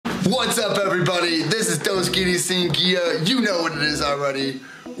What's up, everybody? This is Dos Guineas Sin Guia. You know what it is already.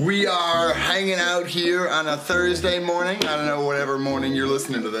 We are hanging out here on a Thursday morning. I don't know whatever morning you're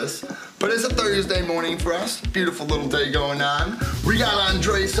listening to this, but it's a Thursday morning for us. Beautiful little day going on. We got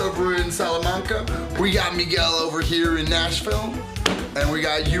Andres over in Salamanca. We got Miguel over here in Nashville. And we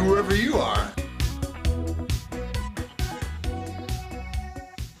got you wherever you are.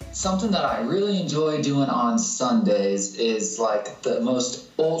 Something that I really enjoy doing on Sundays is like the most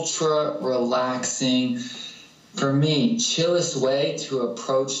ultra relaxing, for me, chillest way to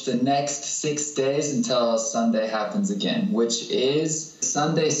approach the next 6 days until Sunday happens again, which is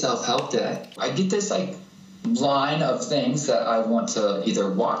Sunday Self-Help Day. I get this like line of things that I want to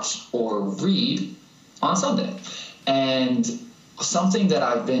either watch or read on Sunday. And something that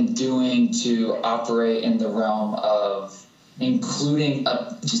I've been doing to operate in the realm of including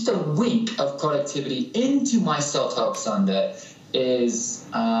just a wink of productivity into my self-help Sunday is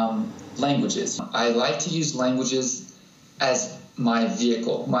languages. I like to use languages as my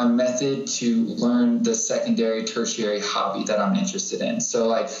vehicle, my method to learn the secondary, tertiary hobby that I'm interested in. So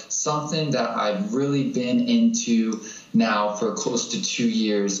like something that I've really been into now for close to 2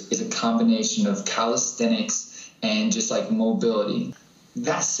 years is a combination of calisthenics and just like mobility.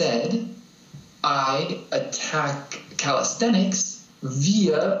 That said, I attack calisthenics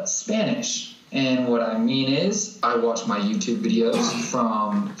via Spanish. And what I mean is I watch my YouTube videos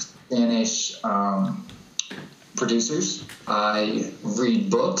from Spanish producers. I read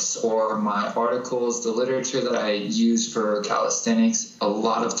books or my articles. The literature that I use for calisthenics a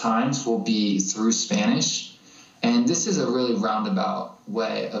lot of times will be through Spanish. And this is a really roundabout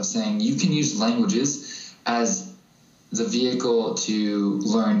way of saying you can use languages as the vehicle to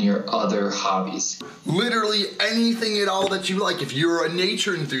learn your other hobbies. Literally anything at all that you like. If you're a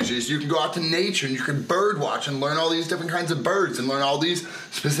nature enthusiast, you can go out to nature and you can bird watch and learn all these different kinds of birds and learn all these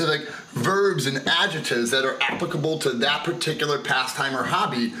specific verbs and adjectives that are applicable to that particular pastime or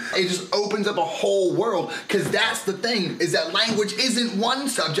hobby. It just opens up a whole world, because that's the thing, is that language isn't one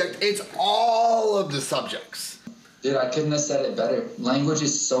subject, it's all of the subjects. Dude, I couldn't have said it better. Language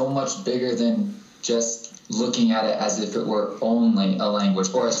is so much bigger than just looking at it as if it were only a language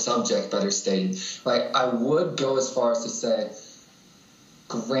or a subject, better stated. Like, I would go as far as to say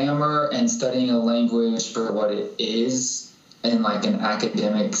grammar and studying a language for what it is in like an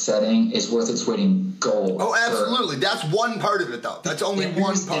academic setting is worth its weight in gold. Oh, absolutely. That's one part of it, though. That's only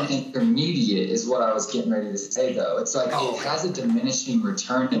one part. Intermediate is what I was getting ready to say, though. It's like it has a diminishing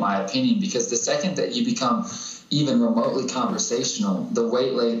return, in my opinion, because the second that you become even remotely conversational, the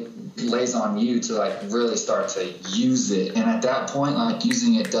weight lays on you to like really start to use it. And at that point, like,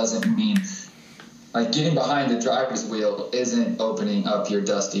 using it doesn't mean like getting behind the driver's wheel isn't opening up your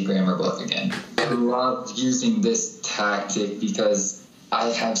dusty grammar book again. I love using this tactic because I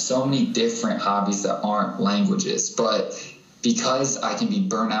have so many different hobbies that aren't languages, but because I can be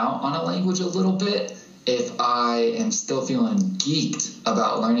burnt out on a language a little bit, if I am still feeling geeked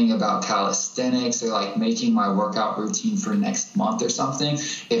about learning about calisthenics or like making my workout routine for next month or something,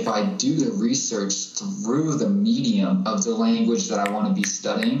 if I do the research through the medium of the language that I want to be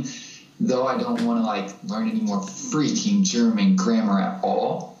studying, though I don't want to like learn any more freaking German grammar at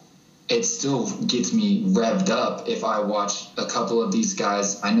all, it still gets me revved up if I watch a couple of these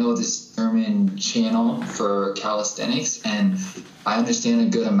guys. I know this German channel for calisthenics, and I understand a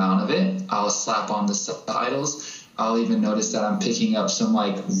good amount of it. I'll slap on the subtitles. I'll even notice that I'm picking up some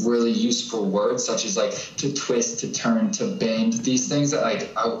like really useful words, such as like to twist, to turn, to bend. These things that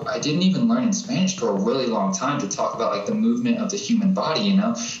like I didn't even learn in Spanish for a really long time, to talk about like the movement of the human body, you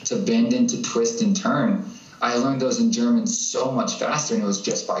know, to bend and to twist and turn. I learned those in German so much faster, and it was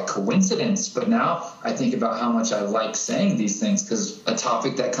just by coincidence. But now I think about how much I like saying these things, because a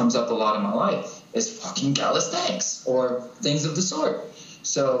topic that comes up a lot in my life is fucking calisthenics or things of the sort.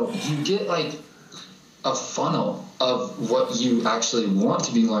 So you get like a funnel of what you actually want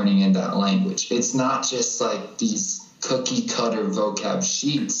to be learning in that language. It's not just like these cookie cutter vocab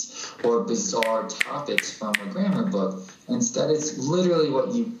sheets or bizarre topics from a grammar book. Instead, it's literally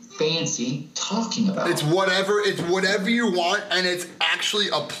what you fancy talking about. It's whatever you want, and it's actually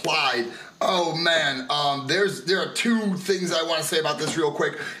applied. Oh man, there are two things I want to say about this real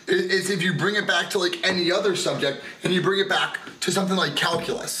quick. Is if you bring it back to like any other subject, and you bring it back to something like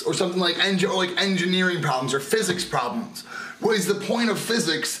calculus or something like engineering problems or physics problems. What is the point of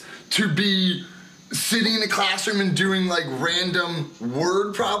physics to be sitting in a classroom and doing like random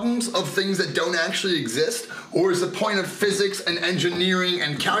word problems of things that don't actually exist? Or is the point of physics and engineering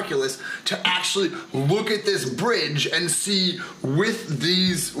and calculus to actually look at this bridge and see with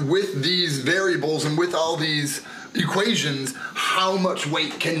these variables and with all these equations, how much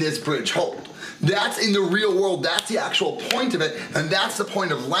weight can this bridge hold? That's in the real world, that's the actual point of it, and that's the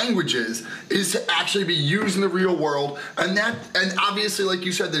point of languages, is to actually be used in the real world. And obviously, like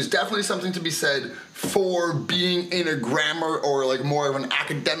you said, there's definitely something to be said for being in a grammar or like more of an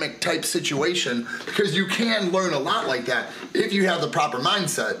academic type situation, because you can learn a lot like that if you have the proper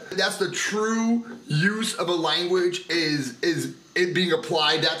mindset. That's the true use of a language, is it being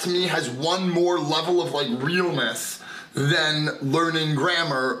applied. That to me has one more level of like realness than learning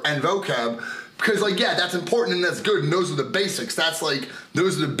grammar and vocab. Because like, yeah, that's important and that's good, and those are the basics. That's like,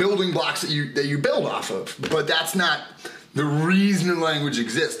 those are the building blocks that you build off of. But that's not the reason language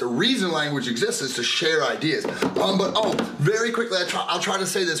exists. The reason language exists is to share ideas. Very quickly, I'll try to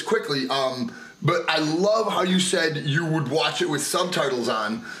say this quickly. But I love how you said you would watch it with subtitles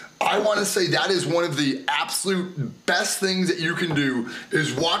on. I want to say that is one of the absolute best things that you can do,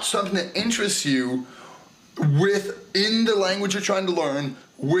 is watch something that interests you within the language you're trying to learn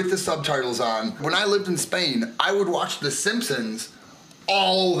with the subtitles on. When I lived in Spain, I would watch The Simpsons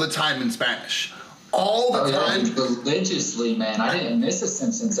all the time in Spanish. All the time. Yeah, religiously, man. I didn't miss a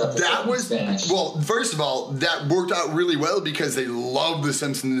Simpsons episode in Spanish. Well, first of all, that worked out really well because they love The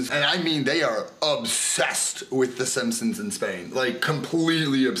Simpsons. And I mean, they are obsessed with The Simpsons in Spain. Like,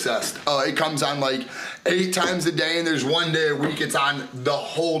 completely obsessed. It comes on like 8 times a day, and there's one day a week it's on the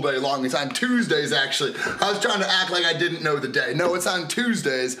whole day long. It's on Tuesdays, actually. I was trying to act like I didn't know the day. No, it's on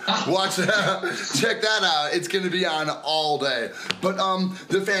Tuesdays. Watch that. Check that out. It's going to be on all day. But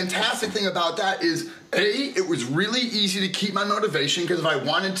the fantastic thing about that is, it was really easy to keep my motivation, because if I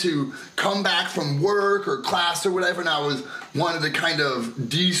wanted to come back from work or class or whatever, and I wanted to kind of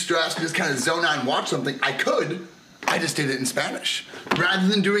de-stress and just kind of zone out and watch something, I could. I just did it in Spanish. Rather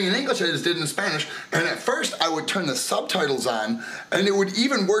than doing it in English, I just did it in Spanish. And at first, I would turn the subtitles on, and it would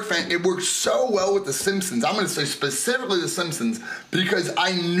even work. It worked so well with The Simpsons. I'm going to say specifically The Simpsons, because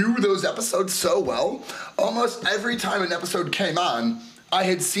I knew those episodes so well. Almost every time an episode came on, I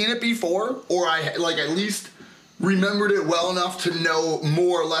had seen it before, or I at least remembered it well enough to know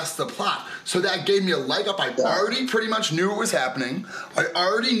more or less the plot. So that gave me a leg up. I already pretty much knew what was happening. I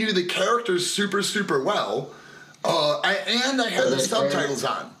already knew the characters super, super well. I had the subtitles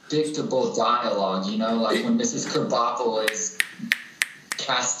on. Predictable dialogue, like when Mrs. Krabappel is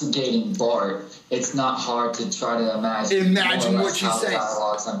castigating Bart, it's not hard to try to imagine what she's saying.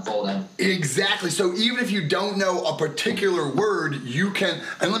 Dialogue's unfolding. Exactly. So even if you don't know a particular word, you can.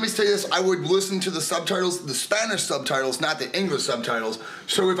 And let me say this: I would listen to the subtitles, the Spanish subtitles, not the English subtitles.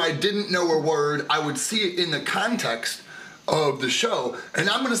 So if I didn't know a word, I would see it in the context of the show. And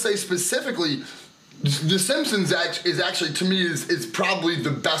I'm going to say specifically, The Simpsons is actually, to me, is probably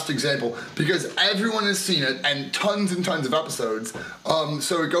the best example, because everyone has seen it and tons of episodes.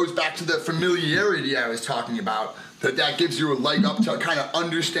 So it goes back to the familiarity I was talking about, that gives you a leg up to kind of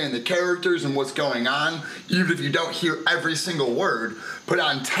understand the characters and what's going on, even if you don't hear every single word. But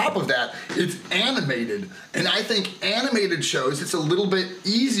on top of that, it's animated. And I think animated shows, it's a little bit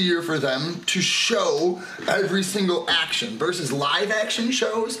easier for them to show every single action versus live action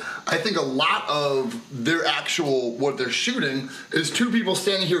shows. I think a lot of their what they're shooting is 2 people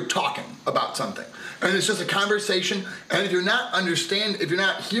standing here talking about something. And it's just a conversation. And if you're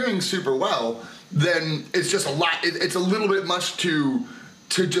not hearing super well, then it's just a lot. It's a little bit much to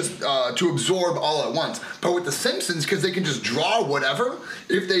absorb all at once. But with The Simpsons, because they can just draw whatever,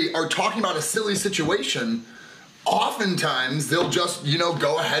 if they are talking about a silly situation, oftentimes they'll just,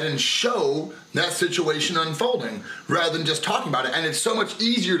 go ahead and show that situation unfolding rather than just talking about it. And it's so much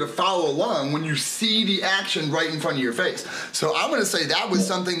easier to follow along when you see the action right in front of your face. So I'm going to say that was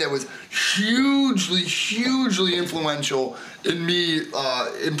something that was hugely, hugely influential in me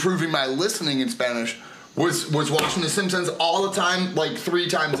improving my listening in Spanish. Was watching The Simpsons all the time, like 3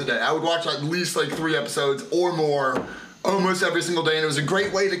 times a day. I would watch at least like 3 episodes or more almost every single day. And it was a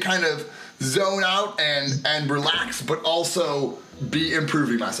great way to kind of zone out and relax, but also be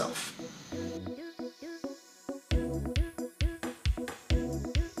improving myself.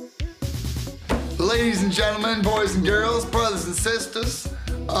 Ladies and gentlemen, boys and girls, brothers and sisters,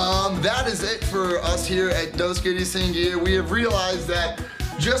 that is it for us here at Dos Queridos Sin Guia. We have realized that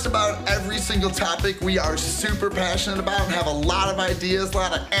just about every single topic we are super passionate about and have a lot of ideas, a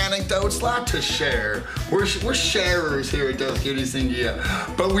lot of anecdotes, a lot to share. We're sharers here at Dos Queridos Sin Guia.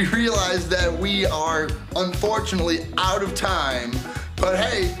 But we realize that we are unfortunately out of time. But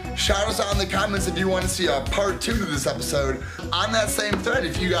hey, shout us out in the comments if you want to see a part 2 to this episode. On that same thread,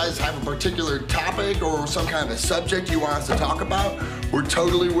 if you guys have a particular topic or some kind of a subject you want us to talk about, we're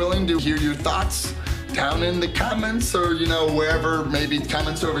totally willing to hear your thoughts down in the comments, or wherever, maybe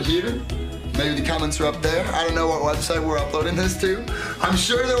comments over here. Maybe the comments are up there. I don't know what website we're uploading this to. I'm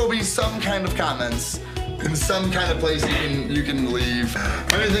sure there will be some kind of comments in some kind of place you can leave.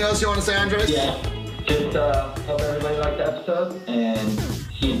 Anything else you want to say, Andres? Yeah. Just hope everybody liked the episode and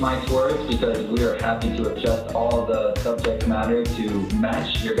heed Mike's words because we are happy to adjust all the subject matter to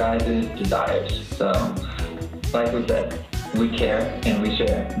match your guys' desires. So, like we said, we care and we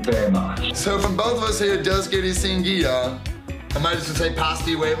share very much. So from both of us here, Dos Giddy Sin Guia, I might just say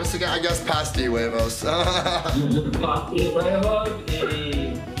Pasti Huevos again. I guess Pasti Huevos. Pasti Huevos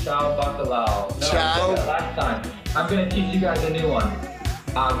y Ciao Bacalao. No, Ciao. Last time. I'm going to teach you guys a new one.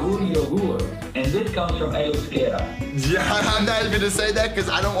 Agur yogur. And this comes from Euskera. Yeah, I'm not even gonna say that because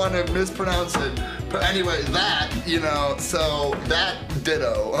I don't want to mispronounce it. But anyway, that, so that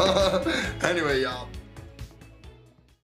ditto. Anyway, y'all.